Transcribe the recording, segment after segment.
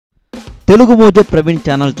Telugu Mojo Praveen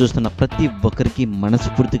channel చూస్తున్న ప్రతి ఒక్కరికి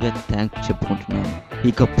మనస్ఫూర్తిగా థ్యాంక్స్ చెప్పుకుంటున్నాను.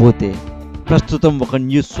 ఇకపోతే ప్రస్తుతం ఒక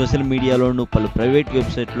న్యూస్ సోషల్ మీడియాలోనూ పలు ప్రైవేట్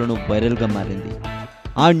వెబ్సైట్లోనూ వైరల్గా మారింది.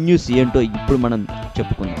 ఆ న్యూస్ ఏంటో ఇప్పుడు మనం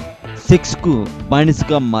చెప్పుకుందాం. సెక్స్కు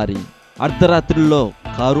బానిసగా మారి అర్ధరాత్రుల్లో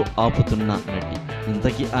కారు ఆపుతున్న నటి.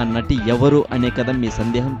 ఇంతకీ ఆ నటి ఎవరు అనే కదా మీ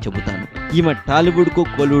సందేహం చెబుతాను. ఈమె టాలీవుడ్కో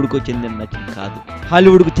కోలీవుడ్కో చెందిన నటి కాదు,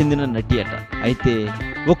 హాలీవుడ్కు చెందిన నటి అట. అయితే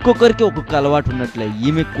ఒక్కొక్కరికి ఒక్కొక్క అలవాటు ఉన్నట్లే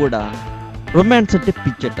ఈమె కూడా రొమాన్స్ అంటే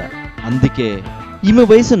పిచ్చట. అందుకే ఈమె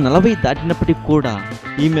వయసు 40 దాటినప్పటికీ కూడా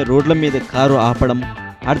ఈమె రోడ్ల మీద కారు ఆపడం,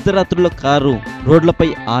 అర్ధరాత్రుల్లో కారు రోడ్లపై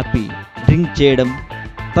ఆపి డ్రింక్ చేయడం,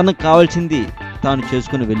 తనకు కావాల్సింది తాను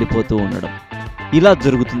చేసుకుని వెళ్ళిపోతూ ఉండడం, ఇలా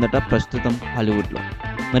జరుగుతుందట ప్రస్తుతం హాలీవుడ్లో.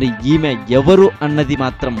 మరి ఈమె ఎవరు అన్నది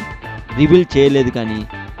మాత్రం రివీల్ చేయలేదు, కానీ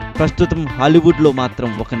ప్రస్తుతం హాలీవుడ్లో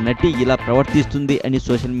మాత్రం ఒక నటి ఇలా ప్రవర్తిస్తుంది అని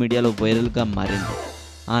సోషల్ మీడియాలో వైరల్గా మారింది.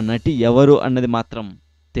 ఆ నటి ఎవరు అన్నది మాత్రం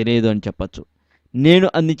తెలియదు అని చెప్పచ్చు. నేను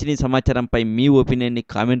అందించిన ఈ సమాచారంపై మీ ఒపీనియన్ని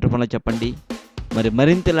కామెంట్ రూపంలో చెప్పండి.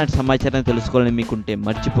 మరింత ఇలాంటి సమాచారాన్ని తెలుసుకోవాలని మీకుంటే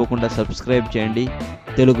మర్చిపోకుండా సబ్స్క్రైబ్ చేయండి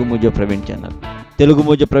Telugu Mojo Praveen channel. Telugu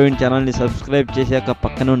Mojo Praveen ఛానల్ని సబ్స్క్రైబ్ చేశాక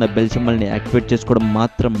పక్కన ఉన్న బెల్ సింబల్ని యాక్టివేట్ చేసుకోవడం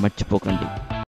మాత్రం మర్చిపోకండి.